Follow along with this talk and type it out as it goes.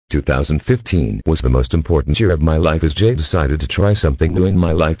2015 was the most important year of my life as Jay decided to try something new in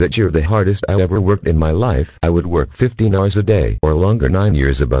my life that year. The hardest I ever worked in my life. I would work 15 hours a day or longer. 9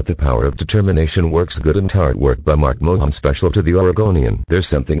 years about the power of determination. Works good and hard work by Mark Mohan. Special to the Oregonian. There's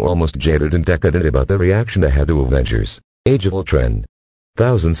something almost jaded and decadent about the reaction I had to Avengers: Age of Ultron.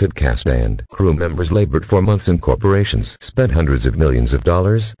 Thousands of cast and crew members labored for months and corporations spent hundreds of millions of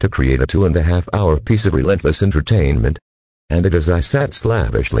dollars to create a 2.5-hour piece of relentless entertainment. And as I sat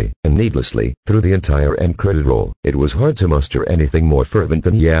slavishly and needlessly through the entire end credit roll, it was hard to muster anything more fervent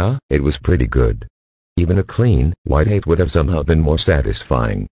than yeah, it was pretty good. Even a clean, white hate would have somehow been more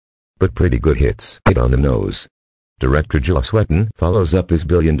satisfying. But pretty good hits it on the nose. Director Joss Whedon follows up his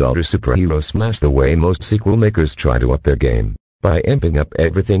billion-dollar superhero smash the way most sequel makers try to up their game, by amping up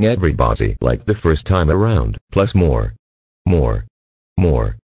everything everybody liked the first time around, plus more.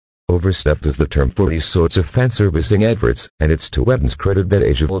 Overstuffed is the term for these sorts of fan-servicing efforts, and it's to Whedon's credit that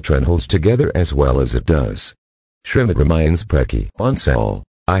Age of Ultron holds together as well as it does. Shrimit reminds Preki Bonsal.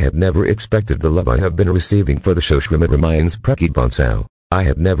 I have never expected the love I have been receiving for the show. Shrimit reminds Preki Bonsal. I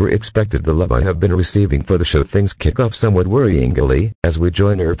have never expected the love I have been receiving for the show. Things kick off somewhat worryingly as we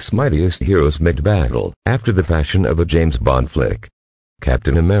join Earth's mightiest heroes mid-battle, after the fashion of a James Bond flick.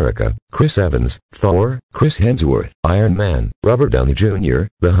 Captain America, Chris Evans, Thor, Chris Hemsworth, Iron Man, Robert Downey Jr.,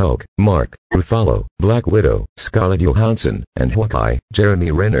 The Hulk, Mark Ruffalo, Black Widow, Scarlett Johansson, and Hawkeye,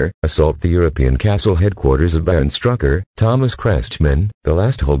 Jeremy Renner, assault the European castle headquarters of Baron Strucker, Thomas Kretschmann, the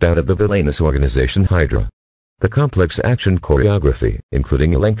last holdout of the villainous organization Hydra. The complex action choreography,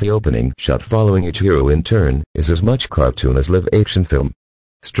 including a lengthy opening shot following each hero in turn, is as much cartoon as live-action film.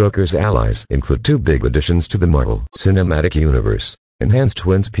 Strucker's allies include two big additions to the Marvel Cinematic Universe: enhanced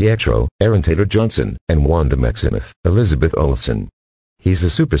twins Pietro, Aaron Taylor-Johnson, and Wanda Maximoff, Elizabeth Olsen. He's a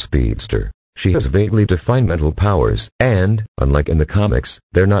super speedster. She has vaguely defined mental powers, and, unlike in the comics,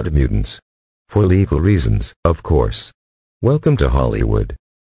 they're not mutants. For legal reasons, of course. Welcome to Hollywood.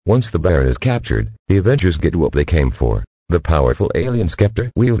 Once the Baron is captured, the Avengers get what they came for: the powerful alien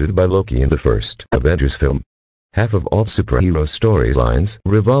scepter wielded by Loki in the first Avengers film. Half of all superhero storylines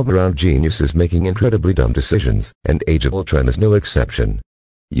revolve around geniuses making incredibly dumb decisions, and Age of Ultron is no exception.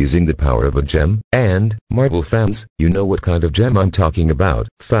 Using the power of a gem, and, Marvel fans, you know what kind of gem I'm talking about,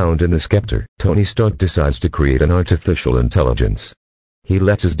 found in the scepter, Tony Stark decides to create an artificial intelligence. He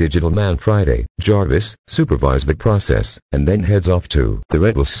lets his digital man Friday, Jarvis, supervise the process, and then heads off to the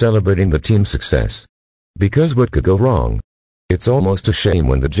Red Bull celebrating the team's success. Because what could go wrong? It's almost a shame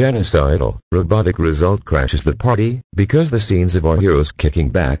when the genocidal, robotic result crashes the party, because the scenes of our heroes kicking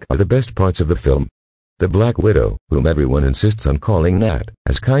back are the best parts of the film. The Black Widow, whom everyone insists on calling Nat,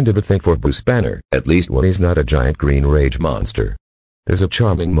 has kind of a thing for Bruce Banner, at least when he's not a giant green rage monster. There's a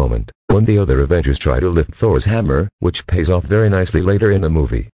charming moment when the other Avengers try to lift Thor's hammer, which pays off very nicely later in the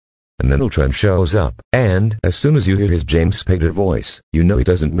movie. And then Ultron shows up, and as soon as you hear his James Spader voice, you know he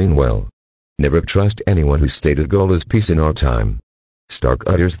doesn't mean well. Never trust anyone whose stated goal is peace in our time. Stark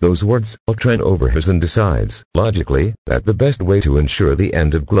utters those words, Ultron overhears and decides, logically, that the best way to ensure the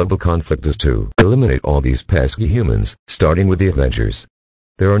end of global conflict is to eliminate all these pesky humans, starting with the Avengers.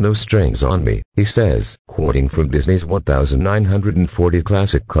 There are no strings on me, he says, quoting from Disney's 1940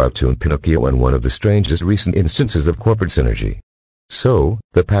 classic cartoon Pinocchio and one of the strangest recent instances of corporate synergy. So,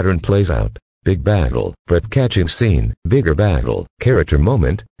 the pattern plays out: big battle, breath-catching scene, bigger battle, character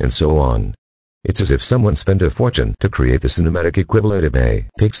moment, and so on. It's as if someone spent a fortune to create the cinematic equivalent of a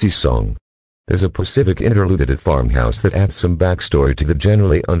Pixies song. There's a Pacific interlude at a farmhouse that adds some backstory to the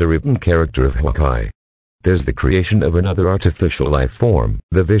generally underwritten character of Hawkeye. There's the creation of another artificial life form,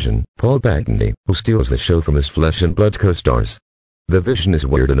 the Vision, Paul Bettany, who steals the show from his flesh and blood co-stars. The Vision is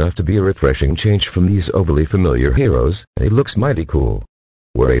weird enough to be a refreshing change from these overly familiar heroes, and he looks mighty cool.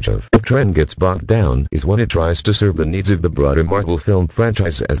 Where Age of Ultron gets bogged down is when it tries to serve the needs of the broader Marvel film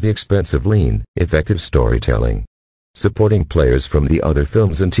franchise at the expense of lean, effective storytelling. Supporting players from the other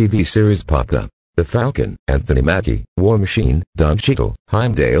films and TV series popped up: The Falcon, Anthony Mackie, War Machine, Don Cheadle,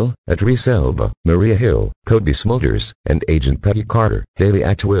 Heimdall, Idris Elba, Maria Hill, Cody Smulders, and Agent Peggy Carter, Haley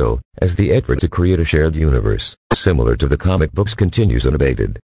Atwell, as the effort to create a shared universe, similar to the comic books, continues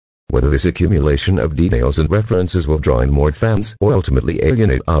unabated. Whether this accumulation of details and references will draw in more fans or ultimately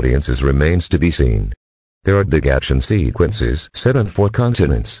alienate audiences remains to be seen. There are big action sequences set on 4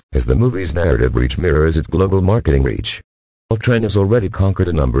 continents, as the movie's narrative reach mirrors its global marketing reach. Ultron has already conquered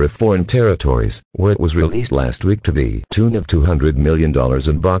a number of foreign territories, where it was released last week to the tune of $200 million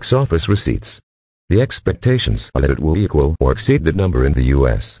in box office receipts. The expectations are that it will equal or exceed that number in the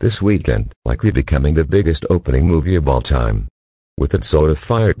US this weekend, likely becoming the biggest opening movie of all time. With its sort of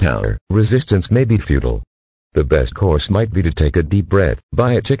firepower, resistance may be futile. The best course might be to take a deep breath,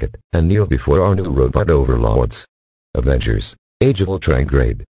 buy a ticket, and kneel before our new robot overlords. Avengers, Age of Ultron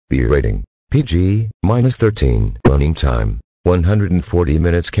grade, B rating, PG, -13. Running time, 140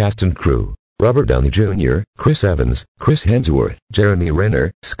 minutes. Cast and crew, Robert Downey Jr., Chris Evans, Chris Hemsworth, Jeremy Renner,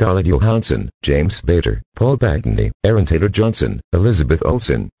 Scarlett Johansson, James Spader, Paul Bettany, Aaron Taylor-Johnson, Elizabeth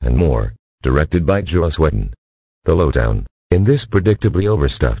Olsen, and more. Directed by Joss Whedon. The Lowdown. In this predictably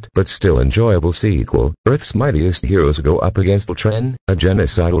overstuffed but still enjoyable sequel, Earth's mightiest heroes go up against Ultron, a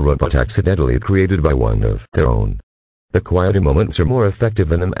genocidal robot accidentally created by one of their own. The quieter moments are more effective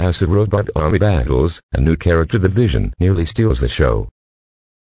than the massive robot army battles. A new character, the Vision, nearly steals the show.